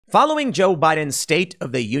Following Joe Biden's State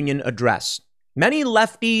of the Union address, many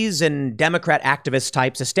lefties and Democrat activist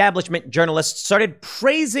types, establishment journalists started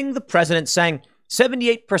praising the president, saying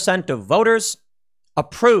 78% of voters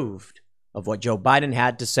approved of what Joe Biden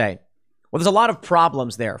had to say. Well, there's a lot of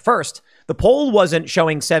problems there. First, the poll wasn't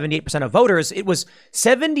showing 78% of voters. It was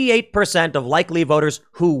 78% of likely voters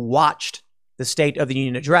who watched the State of the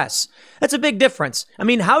Union address. That's a big difference. I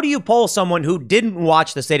mean, how do you poll someone who didn't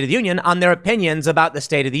watch the State of the Union on their opinions about the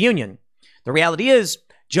State of the Union? The reality is,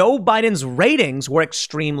 Joe Biden's ratings were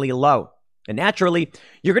extremely low. And naturally,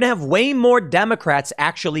 you're going to have way more Democrats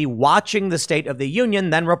actually watching the State of the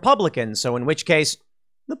Union than Republicans. So in which case,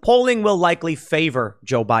 the polling will likely favor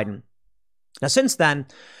Joe Biden. Now, since then,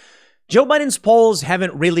 Joe Biden's polls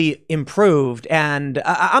haven't really improved. And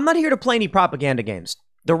I'm not here to play any propaganda games.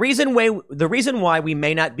 The reason why we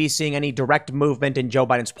may not be seeing any direct movement in Joe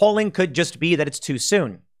Biden's polling could just be that it's too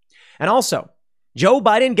soon. And also, Joe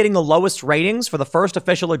Biden getting the lowest ratings for the first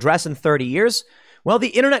official address in 30 years, well, the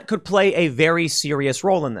internet could play a very serious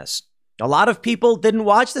role in this. A lot of people didn't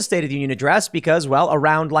watch the State of the Union address because, well,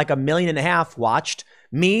 around like 1.5 million watched.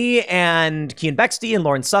 Me and Kean Bexte and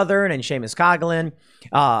Lauren Southern and Seamus Coughlin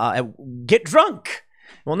get drunk.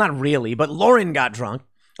 Well, not really, but Lauren got drunk.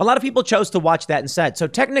 A lot of people chose to watch that instead. So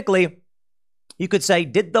technically, you could say,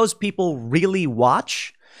 did those people really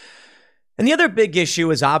watch? And the other big issue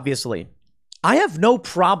is obviously, I have no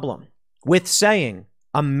problem with saying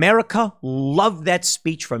America loved that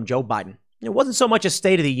speech from Joe Biden. It wasn't so much a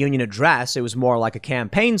State of the Union address. It was more like a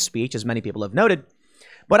campaign speech, as many people have noted.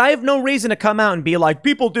 But I have no reason to come out and be like,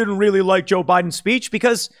 people didn't really like Joe Biden's speech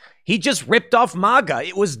because he just ripped off MAGA.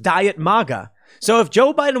 It was Diet MAGA. So if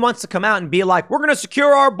Joe Biden wants to come out and be like, we're going to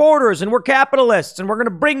secure our borders and we're capitalists and we're going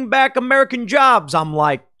to bring back American jobs, I'm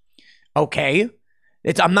like, okay.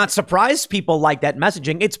 I'm not surprised people like that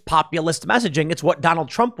messaging. It's populist messaging. It's what Donald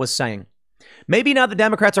Trump was saying. Maybe now the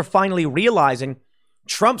Democrats are finally realizing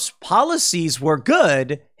Trump's policies were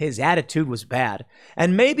good. His attitude was bad.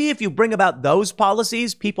 And maybe if you bring about those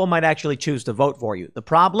policies, people might actually choose to vote for you. The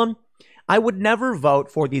problem? I would never vote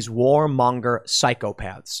for these warmonger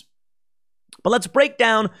psychopaths. But let's break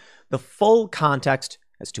down the full context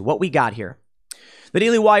as to what we got here. The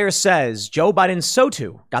Daily Wire says Joe Biden's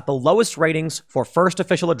SOTU got the lowest ratings for first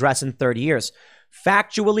official address in 30 years.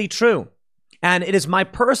 Factually true. And it is my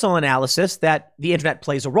personal analysis that the internet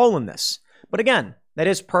plays a role in this. But again, that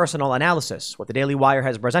is personal analysis. What the Daily Wire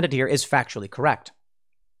has presented here is factually correct.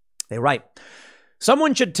 They write,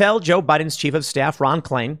 someone should tell Joe Biden's chief of staff, Ron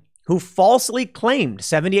Klain, who falsely claimed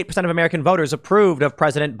 78% of American voters approved of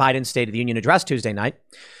President Biden's State of the Union address Tuesday night,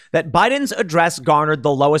 that Biden's address garnered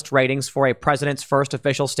the lowest ratings for a president's first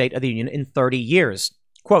official State of the Union in 30 years.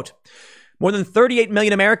 Quote, more than 38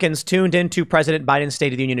 million Americans tuned into President Biden's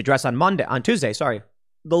State of the Union address on Tuesday.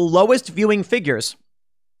 The lowest viewing figures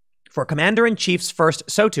for Commander-in-Chief's first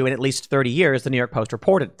SOTU in at least 30 years, the New York Post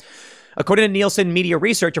reported. According to Nielsen Media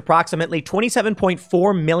Research, approximately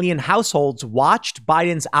 27.4 million households watched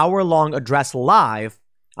Biden's hour-long address live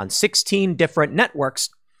on 16 different networks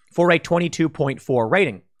for a 22.4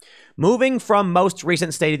 rating. Moving from most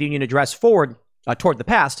recent State of the Union address forward toward the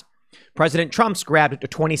past, President Trump's grabbed it to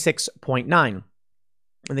 26.9. And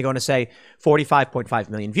they're going to say 45.5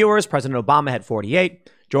 million viewers. President Obama had 48.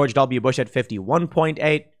 George W. Bush had 51.8.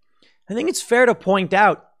 I think it's fair to point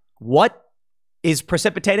out what is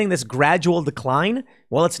precipitating this gradual decline.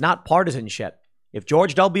 Well, it's not partisanship. If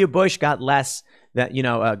George W. Bush got less than,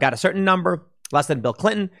 got a certain number, less than Bill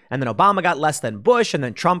Clinton, and then Obama got less than Bush, and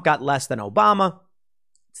then Trump got less than Obama,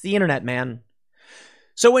 it's the internet, man.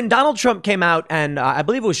 So when Donald Trump came out, and I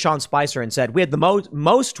believe it was Sean Spicer, and said we had the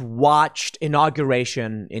most watched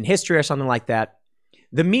inauguration in history or something like that,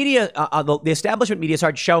 the media, the establishment media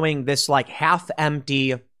started showing this like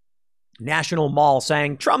half-empty National Mall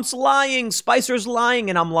saying, Trump's lying, Spicer's lying.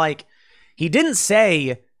 And I'm like, he didn't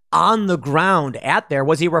say on the ground at there.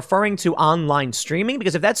 Was he referring to online streaming?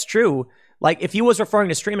 Because if that's true, like if he was referring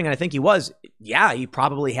to streaming, and I think he was, yeah, he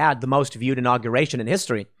probably had the most viewed inauguration in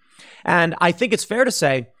history. And I think it's fair to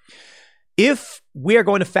say, if we are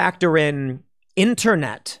going to factor in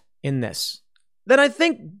internet in this, then I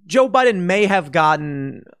think Joe Biden may have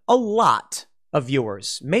gotten a lot of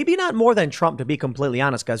viewers. Maybe not more than Trump, to be completely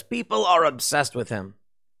honest, because people are obsessed with him.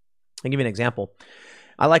 I'll give you an example.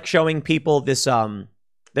 I like showing people this,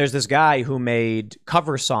 there's this guy who made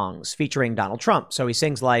cover songs featuring Donald Trump. So he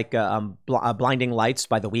sings like Blinding Lights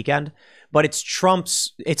by The Weeknd, but it's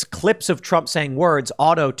clips of Trump saying words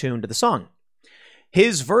auto-tuned to the song.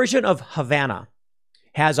 His version of Havana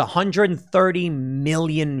has 130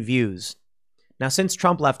 million views. Now, since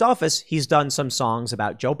Trump left office, he's done some songs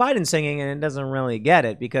about Joe Biden singing, and it doesn't really get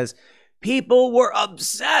it because people were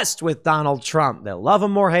obsessed with Donald Trump. They love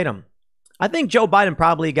him or hate him. I think Joe Biden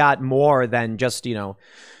probably got more than just,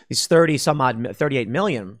 these 38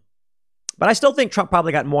 million. But I still think Trump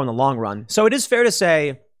probably got more in the long run. So it is fair to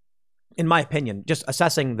say, in my opinion, just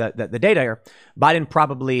assessing the data here, Biden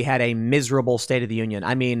probably had a miserable State of the Union.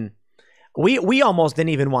 I mean, we almost didn't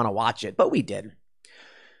even want to watch it, but we did.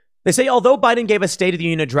 They say, although Biden gave a State of the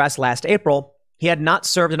Union address last April, he had not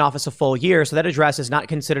served in office a full year, so that address is not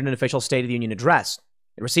considered an official State of the Union address.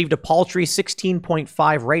 It received a paltry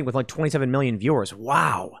 16.5 rating with like 27 million viewers.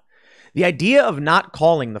 Wow. The idea of not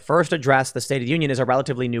calling the first address the State of the Union is a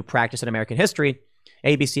relatively new practice in American history.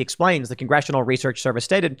 ABC explains, the Congressional Research Service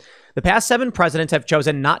stated, the past 7 presidents have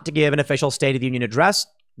chosen not to give an official State of the Union address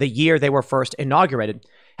the year they were first inaugurated,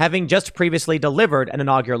 having just previously delivered an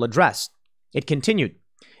inaugural address. It continued.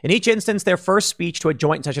 In each instance, their first speech to a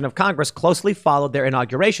joint session of Congress closely followed their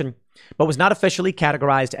inauguration, but was not officially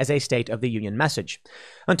categorized as a State of the Union message.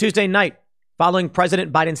 On Tuesday night, following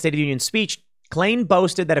President Biden's State of the Union speech, Klain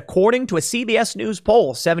boasted that according to a CBS News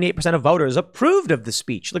poll, 78% of voters approved of the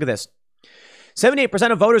speech. Look at this.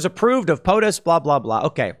 78% of voters approved of POTUS, blah, blah, blah.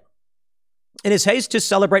 Okay. In his haste to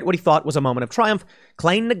celebrate what he thought was a moment of triumph,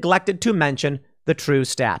 Klain neglected to mention the true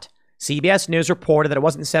stat. CBS News reported that it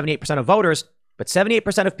wasn't 78% of voters, but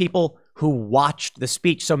 78% of people who watched the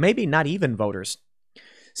speech, so maybe not even voters.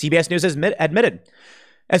 CBS News has admitted,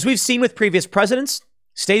 as we've seen with previous presidents,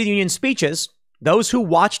 State of the Union speeches, those who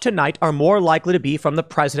watch tonight are more likely to be from the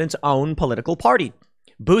president's own political party,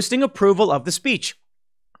 boosting approval of the speech.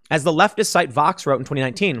 As the leftist site Vox wrote in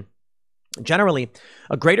 2019, generally,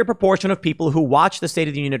 a greater proportion of people who watch the State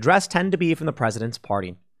of the Union address tend to be from the president's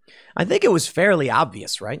party. I think it was fairly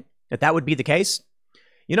obvious, right, that would be the case.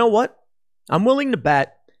 You know what? I'm willing to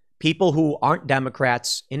bet people who aren't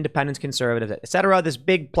Democrats, independents, conservatives, etc., this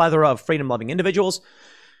big plethora of freedom-loving individuals,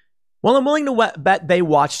 well, I'm willing to bet they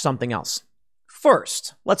watched something else.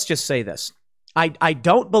 First, let's just say this. I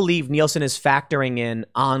don't believe Nielsen is factoring in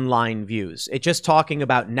online views. It's just talking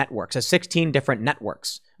about networks, 16 different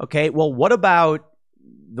networks. Okay, well, what about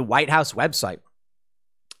the White House website?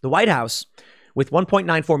 The White House, with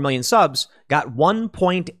 1.94 million subs, got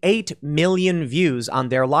 1.8 million views on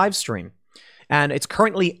their live stream. And it's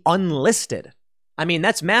currently unlisted. I mean,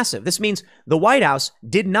 that's massive. This means the White House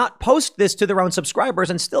did not post this to their own subscribers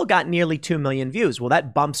and still got nearly 2 million views. Well,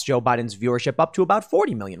 that bumps Joe Biden's viewership up to about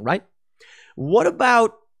 40 million, right? What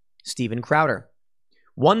about Steven Crowder?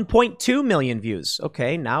 1.2 million views.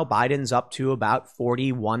 Okay, now Biden's up to about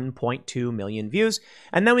 41.2 million views.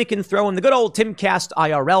 And then we can throw in the good old Timcast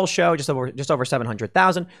IRL show, just over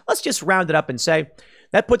 700,000. Let's just round it up and say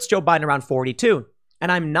that puts Joe Biden around 42.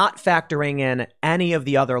 And I'm not factoring in any of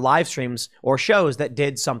the other live streams or shows that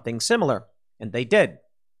did something similar. And they did.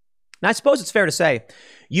 Now, I suppose it's fair to say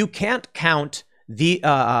you can't count the,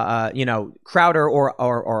 Crowder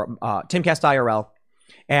or Timcast IRL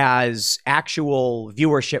as actual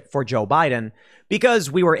viewership for Joe Biden because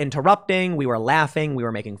we were interrupting, we were laughing, we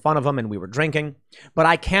were making fun of him, and we were drinking. But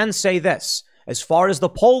I can say this. As far as the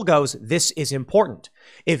poll goes, this is important.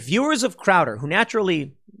 If viewers of Crowder, who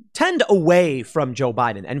naturally tend away from Joe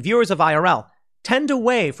Biden, and viewers of IRL tend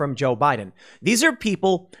away from Joe Biden, these are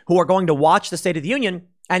people who are going to watch the State of the Union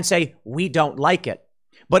and say, we don't like it.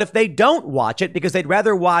 But if they don't watch it because they'd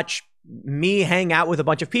rather watch me hang out with a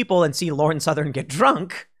bunch of people and see Lauren Southern get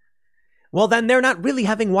drunk, well, then they're not really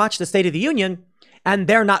having watched the State of the Union, and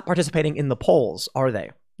they're not participating in the polls, are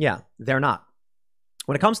they? Yeah, they're not.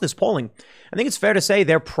 When it comes to this polling, I think it's fair to say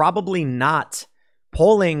they're probably not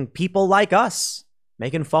polling people like us,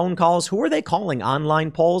 making phone calls. Who are they calling? Online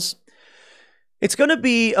polls? It's going to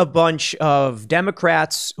be a bunch of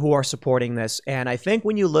Democrats who are supporting this. And I think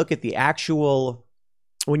when you look at the actual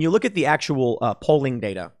polling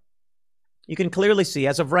data, you can clearly see,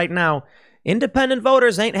 as of right now, independent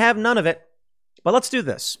voters ain't have none of it. But let's do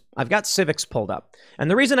this. I've got Civics pulled up. And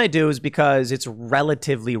the reason I do is because it's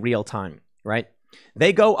relatively real time, right?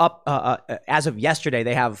 They go up, as of yesterday,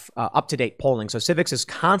 they have up-to-date polling. So Civics is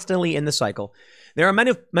constantly in the cycle. There are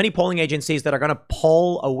many polling agencies that are going to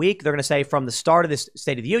poll a week. They're going to say from the start of this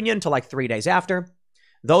State of the Union to like 3 days after.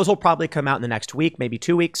 Those will probably come out in the next week, maybe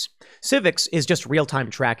 2 weeks. Civics is just real-time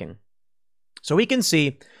tracking. So we can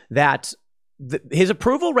see that his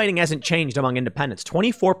approval rating hasn't changed among independents.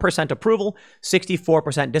 24% approval,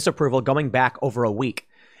 64% disapproval going back over a week.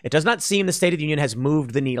 It does not seem the State of the Union has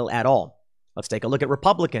moved the needle at all. Let's take a look at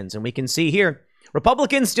Republicans, and we can see here,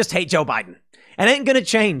 Republicans just hate Joe Biden. And it ain't going to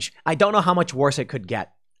change. I don't know how much worse it could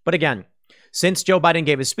get. But again, since Joe Biden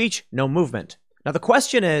gave his speech, no movement. Now, the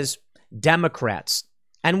question is, Democrats.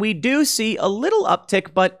 And we do see a little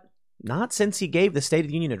uptick, but not since he gave the State of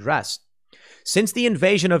the Union address. Since the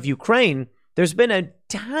invasion of Ukraine, there's been a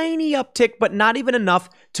tiny uptick, but not even enough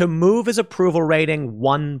to move his approval rating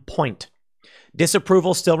 1 point.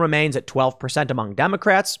 Disapproval still remains at 12% among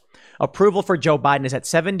Democrats. Approval for Joe Biden is at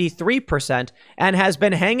 73% and has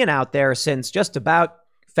been hanging out there since just about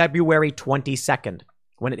February 22nd,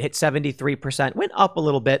 when it hit 73%, went up a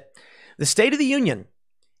little bit. The State of the Union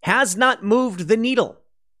has not moved the needle.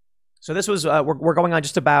 So this was, we're going on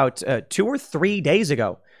just about 2 or 3 days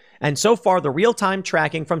ago. And so far, the real-time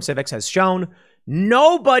tracking from Civics has shown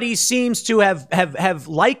nobody seems to have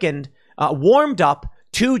likened, warmed up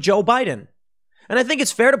to Joe Biden. And I think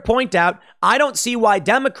it's fair to point out, I don't see why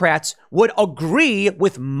Democrats would agree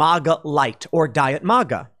with MAGA light or Diet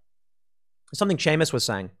MAGA. Something Seamus was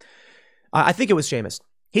saying. I think it was Seamus.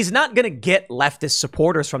 He's not going to get leftist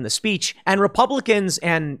supporters from the speech, and Republicans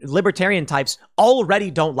and libertarian types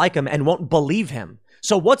already don't like him and won't believe him.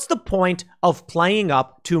 So what's the point of playing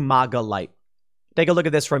up to MAGA light? Take a look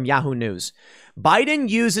at this from Yahoo News. Biden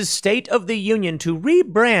uses State of the Union to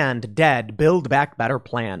rebrand dead Build Back Better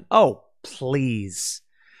plan. Oh, please.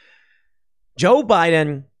 Joe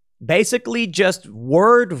Biden basically just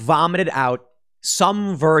word vomited out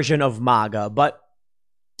some version of MAGA, but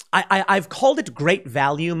I've called it great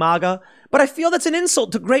value MAGA, but I feel that's an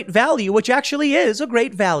insult to great value, which actually is a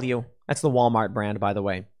great value. That's the Walmart brand, by the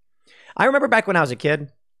way. I remember back when I was a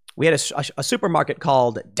kid, we had a supermarket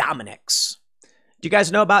called Dominic's. Do you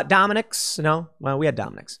guys know about Dominic's? No? Well, we had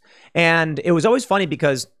Dominic's. And it was always funny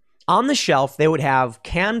because on the shelf, they would have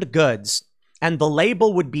canned goods, and the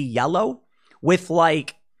label would be yellow with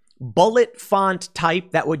like bullet font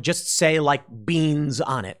type that would just say like beans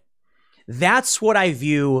on it. That's what I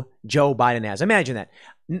view Joe Biden as. Imagine that.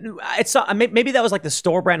 It's maybe that was like the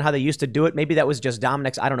store brand, how they used to do it. Maybe that was just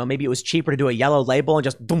Dominic's. I don't know. Maybe it was cheaper to do a yellow label and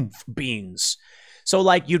just boom, beans. So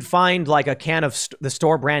like you'd find like a can of the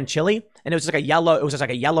store brand chili, and it was just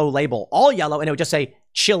like a yellow label, all yellow, and it would just say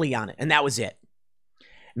chili on it, and that was it.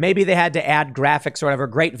 Maybe they had to add graphics or whatever.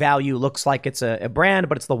 Great value looks like it's a brand,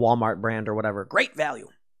 but it's the Walmart brand or whatever. Great value.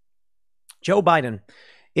 Joe Biden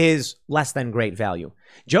is less than great value.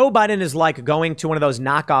 Joe Biden is like going to one of those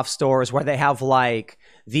knockoff stores where they have like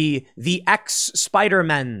the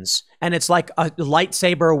ex-Spider-Mans, and it's like a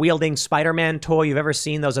lightsaber-wielding Spider-Man toy. You've ever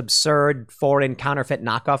seen those absurd foreign counterfeit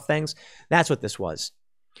knockoff things? That's what this was.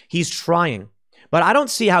 He's trying. But I don't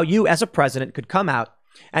see how you as a president could come out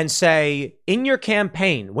and say in your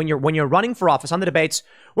campaign, when you're running for office on the debates,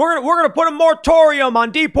 we're gonna put a moratorium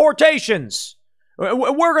on deportations.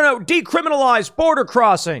 We're going to decriminalize border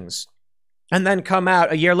crossings. And then come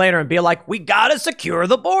out a year later and be like, we got to secure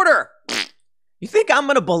the border. You think I'm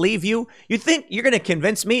going to believe you? You think you're going to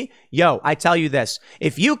convince me? Yo, I tell you this.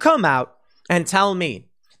 If you come out and tell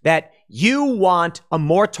me that you want a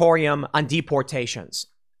moratorium on deportations,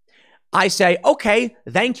 I say, okay,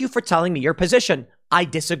 thank you for telling me your position. I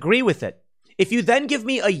disagree with it. If you then give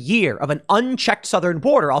me a year of an unchecked southern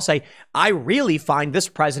border, I'll say, I really find this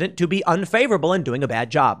president to be unfavorable and doing a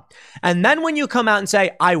bad job. And then when you come out and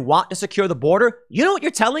say, I want to secure the border, you know what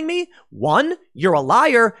you're telling me? One, you're a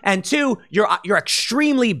liar. And two, you're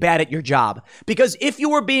extremely bad at your job. Because if you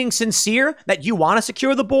were being sincere that you want to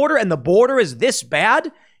secure the border and the border is this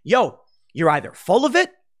bad, yo, you're either full of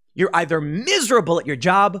it, you're either miserable at your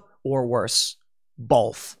job, or worse,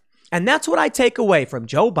 both. And that's what I take away from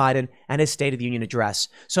Joe Biden and his State of the Union address.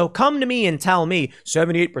 So come to me and tell me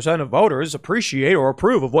 78% of voters appreciate or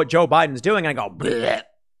approve of what Joe Biden's doing. And I go, bleh.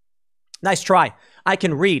 Nice try. I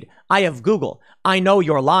can read. I have Google. I know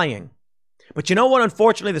you're lying. But you know what?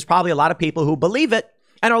 Unfortunately, there's probably a lot of people who believe it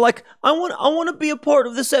and are like, I want to be a part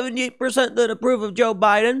of the 78% that approve of Joe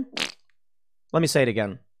Biden. Let me say it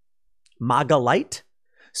again. MAGA light?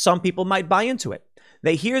 Some people might buy into it.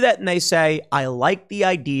 They hear that and they say, I like the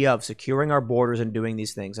idea of securing our borders and doing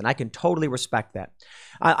these things. And I can totally respect that.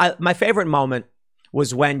 My favorite moment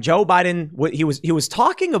was when Joe Biden, he was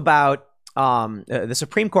talking about the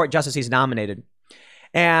Supreme Court justice he's nominated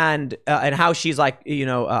and how she's like,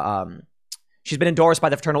 she's been endorsed by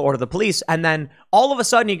the Fraternal Order of the Police. And then all of a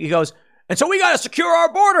sudden he goes, and so we got to secure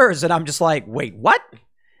our borders. And I'm just like, wait, what?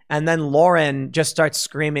 And then Lauren just starts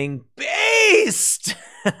screaming, based.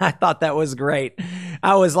 I thought that was great.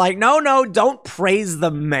 I was like, no, don't praise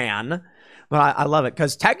the man. But I love it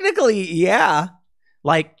because technically, yeah,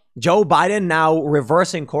 like Joe Biden now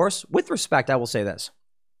reversing course. With respect, I will say this.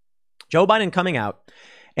 Joe Biden coming out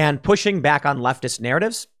and pushing back on leftist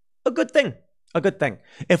narratives, a good thing. a good thing.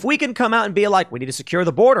 If we can come out and be like, we need to secure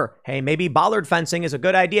the border. Hey, maybe bollard fencing is a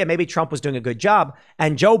good idea. Maybe Trump was doing a good job.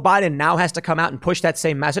 And Joe Biden now has to come out and push that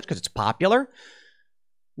same message because it's popular.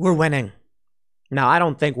 We're winning. Now, I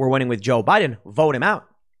don't think we're winning with Joe Biden. Vote him out.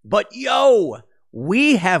 But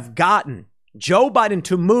we have gotten Joe Biden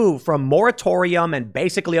to move from moratorium and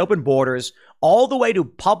basically open borders all the way to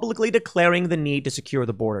publicly declaring the need to secure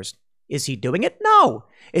the borders. Is he doing it? No.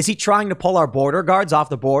 Is he trying to pull our border guards off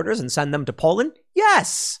the borders and send them to Poland?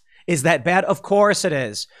 Yes. Is that bad? Of course it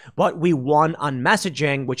is. But we won on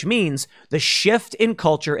messaging, which means the shift in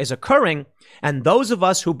culture is occurring. And those of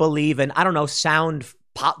us who believe in, sound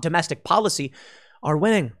domestic policy are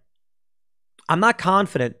winning. I'm not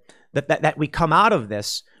confident that we come out of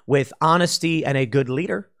this with honesty and a good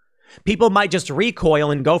leader. People might just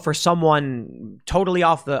recoil and go for someone totally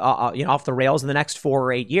off the rails in the next 4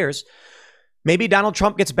 or 8 years. Maybe Donald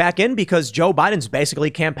Trump gets back in because Joe Biden's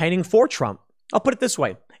basically campaigning for Trump. I'll put it this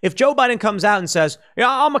way. If Joe Biden comes out and says,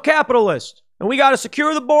 I'm a capitalist and we got to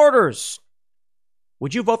secure the borders,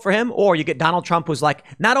 would you vote for him? Or you get Donald Trump who's like,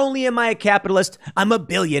 not only am I a capitalist, I'm a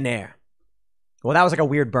billionaire. Well, that was like a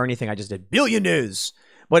weird Bernie thing I just did. Billionaires.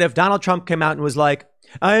 But if Donald Trump came out and was like,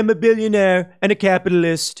 I am a billionaire and a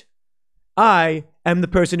capitalist, I am the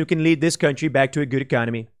person who can lead this country back to a good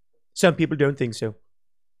economy. Some people don't think so.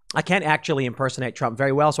 I can't actually impersonate Trump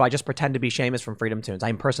very well, so I just pretend to be Seamus from Freedom Tunes. I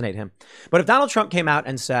impersonate him. But if Donald Trump came out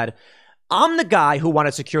and said, I'm the guy who wanted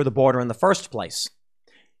to secure the border in the first place,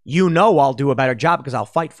 I'll do a better job because I'll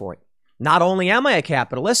fight for it. Not only am I a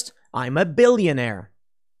capitalist, I'm a billionaire.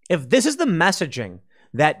 If this is the messaging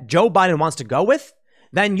that Joe Biden wants to go with,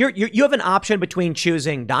 then you have an option between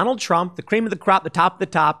choosing Donald Trump, the cream of the crop, the top of the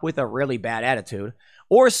top with a really bad attitude,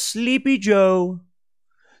 or Sleepy Joe.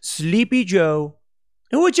 Sleepy Joe.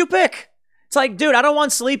 Who would you pick? It's like, dude, I don't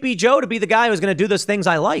want Sleepy Joe to be the guy who's going to do those things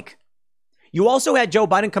I like. You also had Joe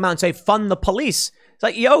Biden come out and say, fund the police. It's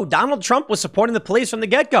like, Donald Trump was supporting the police from the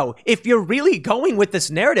get-go. If you're really going with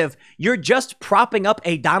this narrative, you're just propping up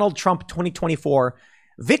a Donald Trump 2024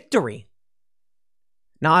 victory.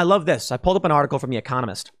 Now, I love this. I pulled up an article from The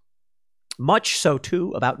Economist. Much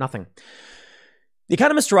SOTU about nothing. The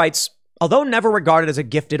Economist writes, although never regarded as a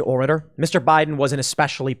gifted orator, Mr. Biden was in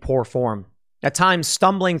especially poor form. At times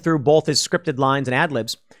stumbling through both his scripted lines and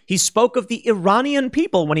ad-libs, he spoke of the Iranian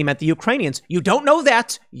people when he meant the Ukrainians. You don't know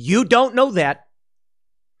that. You don't know that.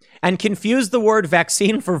 And confused the word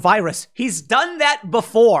vaccine for virus. He's done that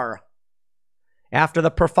before. After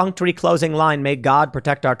the perfunctory closing line, may God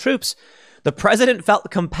protect our troops, the president felt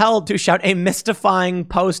compelled to shout a mystifying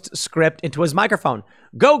postscript into his microphone.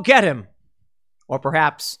 Go get him. Or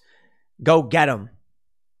perhaps, go get him.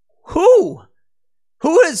 Who?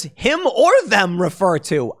 Who does him or them refer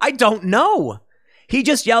to? I don't know. He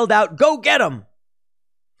just yelled out, go get him.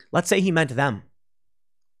 Let's say he meant them.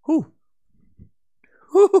 Who?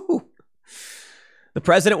 The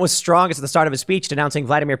president was strongest at the start of his speech, denouncing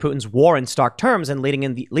Vladimir Putin's war in stark terms and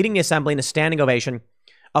leading the assembly in a standing ovation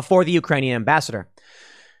for the Ukrainian ambassador.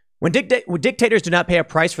 When dictators do not pay a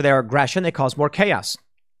price for their aggression, they cause more chaos.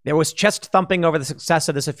 There was chest thumping over the success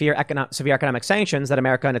of the severe economic sanctions that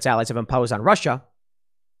America and its allies have imposed on Russia,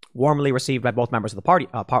 warmly received by both members of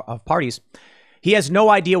the parties. He has no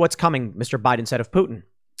idea what's coming, Mr. Biden said of Putin.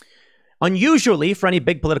 Unusually, for any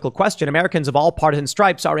big political question, Americans of all partisan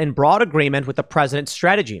stripes are in broad agreement with the president's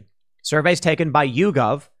strategy. Surveys taken by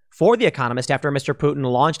YouGov for The Economist after Mr. Putin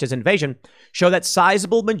launched his invasion show that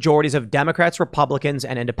sizable majorities of Democrats, Republicans,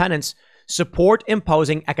 and independents support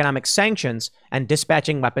imposing economic sanctions and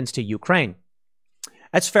dispatching weapons to Ukraine.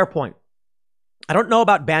 That's a fair point. I don't know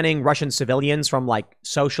about banning Russian civilians from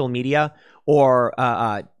social media or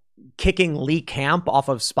kicking Lee Camp off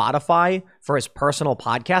of Spotify for his personal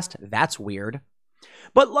podcast. That's weird.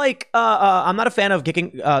 But I'm not a fan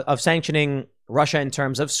of sanctioning Russia in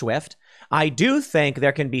terms of SWIFT. I do think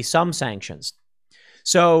there can be some sanctions.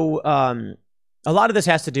 So a lot of this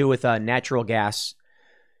has to do with natural gas.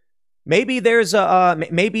 Maybe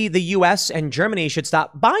maybe the U.S. and Germany should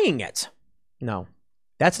stop buying it. No,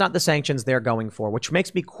 that's not the sanctions they're going for, which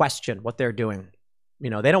makes me question what they're doing. They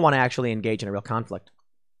don't want to actually engage in a real conflict.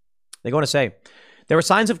 They go on to say, there were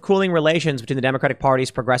signs of cooling relations between the Democratic Party's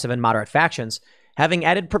progressive and moderate factions. Having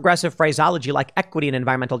added progressive phraseology like equity and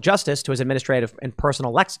environmental justice to his administrative and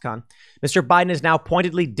personal lexicon, Mr. Biden is now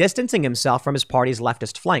pointedly distancing himself from his party's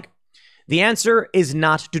leftist flank. The answer is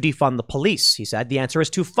not to defund the police, he said. The answer is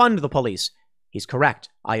to fund the police. He's correct.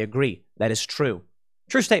 I agree. That is true.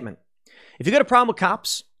 True statement. If you got a problem with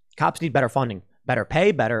cops need better funding, better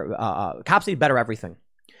pay, cops need better everything.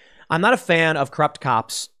 I'm not a fan of corrupt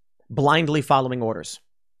cops blindly following orders.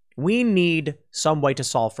 We need some way to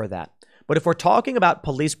solve for that. But if we're talking about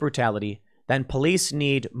police brutality, then police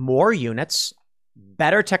need more units,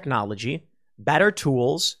 better technology, better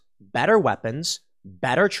tools, better weapons,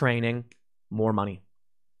 better training, more money.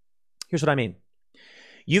 Here's what I mean.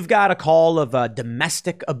 You've got a call of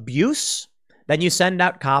domestic abuse, then you send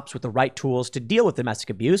out cops with the right tools to deal with domestic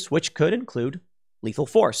abuse, which could include lethal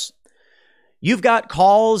force. You've got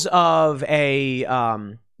calls of a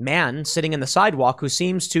man sitting in the sidewalk who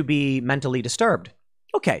seems to be mentally disturbed.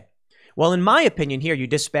 Okay. Well, in my opinion here, you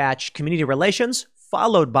dispatch community relations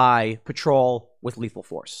followed by patrol with lethal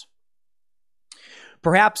force.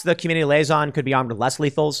 Perhaps the community liaison could be armed with less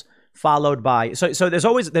lethals, followed by... So there's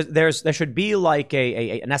always... there should be like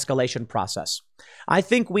an escalation process. I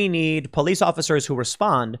think we need police officers who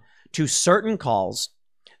respond to certain calls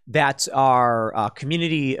that are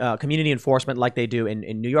community enforcement like they do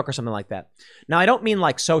in New York or something like that. Now, I don't mean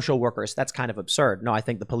like social workers. That's kind of absurd. No, I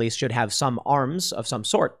think the police should have some arms of some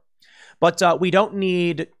sort. But we don't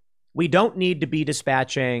need to be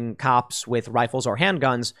dispatching cops with rifles or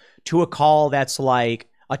handguns to a call that's like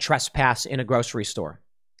a trespass in a grocery store.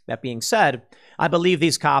 That being said, I believe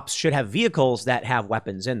these cops should have vehicles that have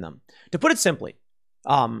weapons in them. To put it simply,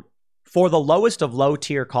 for the lowest of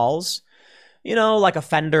low-tier calls, you know, like a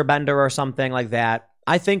fender bender or something like that,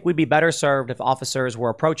 I think we'd be better served if officers were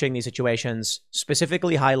approaching these situations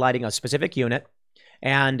specifically highlighting a specific unit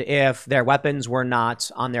and if their weapons were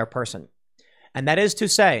not on their person. And that is to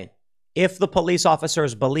say, if the police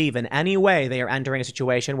officers believe in any way they are entering a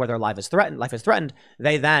situation where their life is threatened,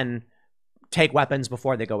 they then take weapons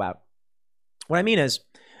before they go out. What I mean is,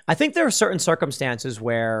 I think there are certain circumstances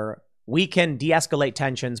where we can de-escalate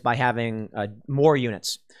tensions by having more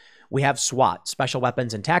units. We have SWAT, Special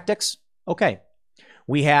Weapons and Tactics. Okay.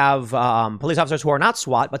 We have police officers who are not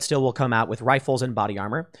SWAT, but still will come out with rifles and body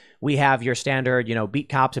armor. We have your standard, beat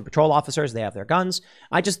cops and patrol officers. They have their guns.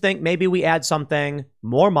 I just think maybe we add something,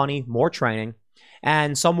 more money, more training,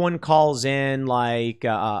 and someone calls in like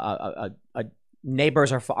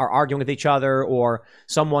neighbors are arguing with each other, or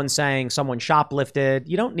someone saying someone shoplifted.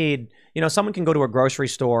 You don't need, someone can go to a grocery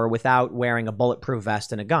store without wearing a bulletproof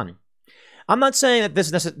vest and a gun. I'm not saying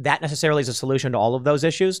that that necessarily is a solution to all of those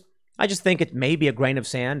issues. I just think it may be a grain of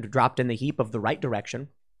sand dropped in the heap of the right direction.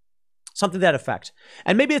 Something to that effect.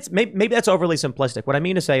 And maybe that's overly simplistic. What I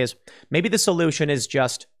mean to say is maybe the solution is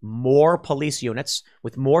just more police units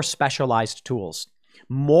with more specialized tools,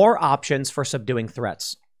 more options for subduing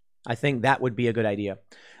threats. I think that would be a good idea.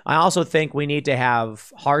 I also think we need to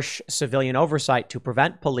have harsh civilian oversight to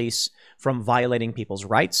prevent police from violating people's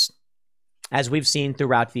rights, as we've seen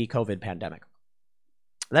throughout the COVID pandemic.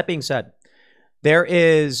 That being said, there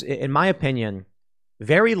is, in my opinion,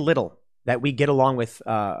 very little that we get along with.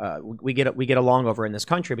 We get along over in this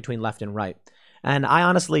country between left and right, and I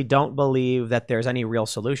honestly don't believe that there's any real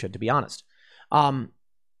solution. To be honest,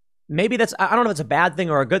 maybe I don't know if it's a bad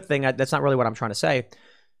thing or a good thing. That's not really what I'm trying to say.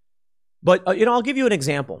 But I'll give you an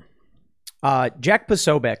example. Jack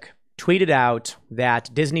Posobiec tweeted out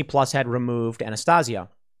that Disney Plus had removed Anastasia.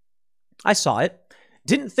 I saw it,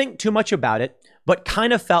 didn't think too much about it, but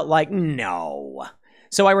kind of felt like, no.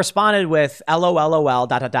 So I responded with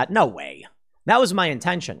LOLOL ... no way. That was my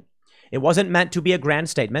intention. It wasn't meant to be a grand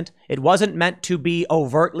statement. It wasn't meant to be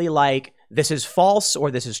overtly like, this is false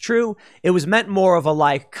or this is true. It was meant more of a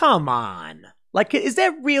like, come on. Like, is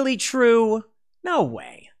that really true? No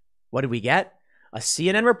way. What did we get? A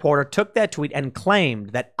CNN reporter took that tweet and claimed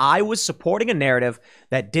that I was supporting a narrative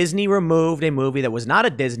that Disney removed a movie that was not a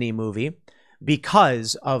Disney movie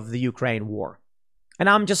because of the Ukraine war. And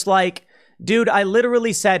I'm just like, dude, I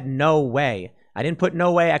literally said no way. I didn't put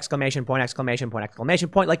no way, exclamation point, exclamation point, exclamation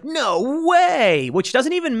point, like no way, which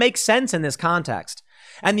doesn't even make sense in this context.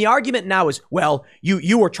 And the argument now is, well,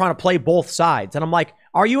 you were trying to play both sides. And I'm like,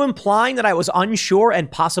 are you implying that I was unsure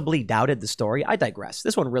and possibly doubted the story? I digress.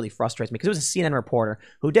 This one really frustrates me because it was a CNN reporter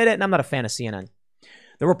who did it, and I'm not a fan of CNN.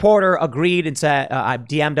 The reporter agreed and said, I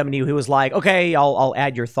DM'd him, and he was like, okay, I'll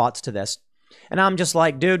add your thoughts to this. And I'm just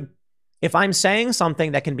like, dude, if I'm saying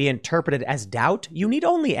something that can be interpreted as doubt, you need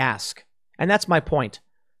only ask. And that's my point.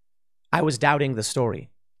 I was doubting the story.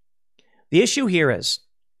 The issue here is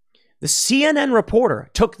the CNN reporter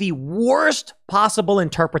took the worst possible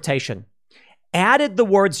interpretation, added the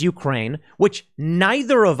words Ukraine, which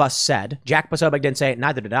neither of us said. Jack Posobiec didn't say it,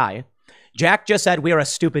 neither did I. Jack just said we are a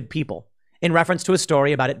stupid people in reference to a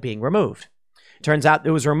story about it being removed. Turns out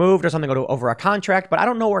it was removed or something over a contract, but I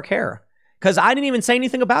don't know or care because I didn't even say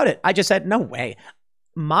anything about it. I just said, no way.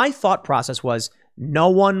 My thought process was no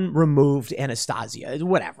one removed Anastasia,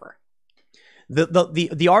 whatever.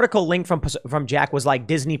 The article link from Jack was like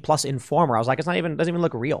Disney Plus Informer. I was like, doesn't even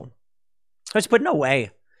look real. I just put no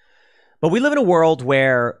way. But we live in a world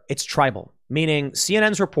where it's tribal, meaning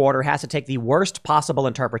CNN's reporter has to take the worst possible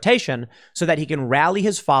interpretation so that he can rally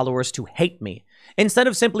his followers to hate me, instead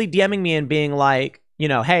of simply DMing me and being like, you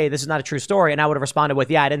know, hey, this is not a true story. And I would have responded with,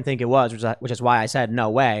 yeah, I didn't think it was, which is why I said, no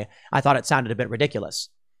way. I thought it sounded a bit ridiculous.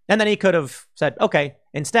 And then he could have said, okay.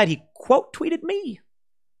 Instead, he quote tweeted me.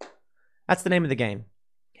 That's the name of the game.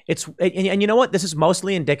 And you know what? This is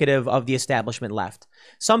mostly indicative of the establishment left.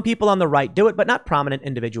 Some people on the right do it, but not prominent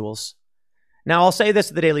individuals. Now, I'll say this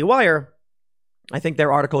to the Daily Wire. I think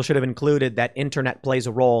their article should have included that internet plays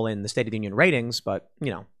a role in the State of the Union ratings, but,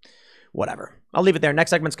 you know, whatever. I'll leave it there.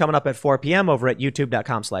 Next segment's coming up at 4 p.m. over at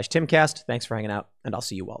youtube.com/Timcast. Thanks for hanging out, and I'll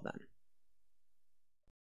see you all then.